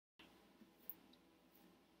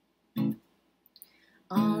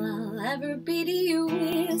All I'll ever be to you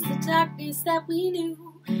is the darkness that we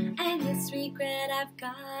knew, and this regret I've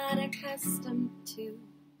got accustomed to.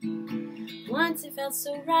 Once it felt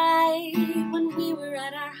so right when we were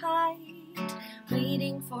at our height,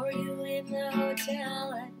 waiting for you in the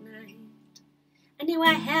hotel at night. I knew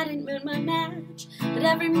I hadn't earned my match, but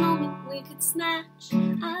every moment we could snatch.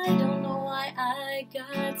 I don't know why I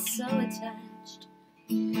got so attached.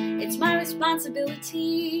 It's my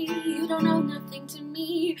responsibility, you don't owe nothing to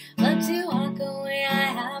me, but to walk away I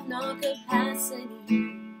have no capacity.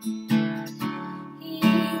 He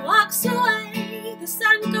walks away, the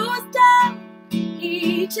sun goes down,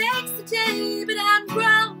 he takes the day, but I'm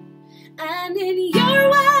grown. And in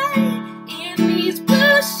your way, in these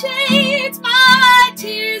blue shades, my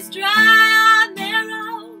tears dry on their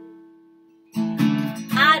own.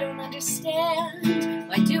 I don't understand,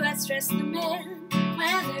 why do I stress the man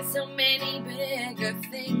when there's so many bigger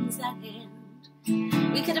things at hand?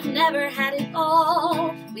 We could have never had it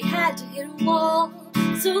all, we had to hit a wall,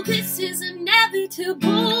 so this is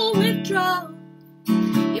inevitable withdrawal.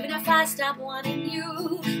 Even if I stop wanting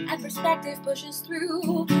you and perspective pushes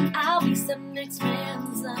through, I'll be some next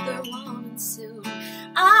man's other woman soon.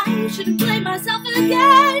 I shouldn't blame myself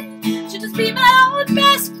again, should just be my own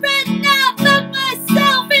best friend. Now fuck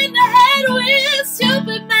myself in the head with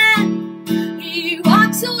Superman. He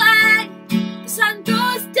walks away, the sun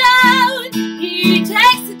goes down, he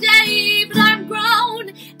takes the day, but I'm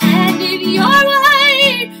grown. And in your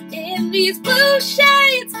way, in these blue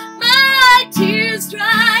shades, my tears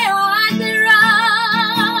dry on their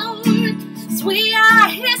own. So we are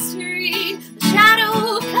history, the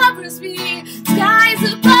shadow covers me,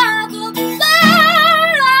 skies above will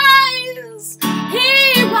blur eyes.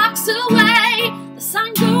 He walks away, the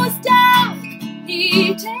sun goes down,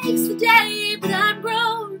 he takes the day, but I'm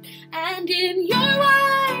grown. And in your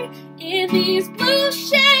way, in these blue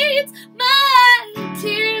shades, my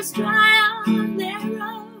tears dry on their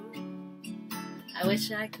own. I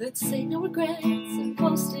wish I could say no regrets and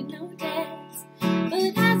posted no deaths,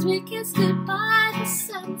 but as we kissed goodbye the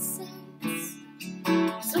sun sets.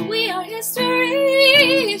 So we are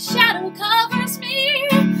history, shadow covers me,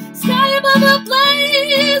 sky above a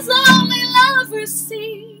blaze, only lovers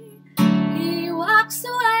see. He walks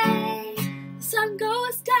away, the sun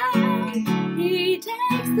goes down, he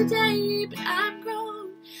takes the day, but I'm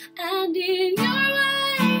grown. And in your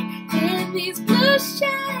way, in these blue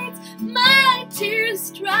shades, my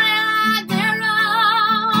tears dry on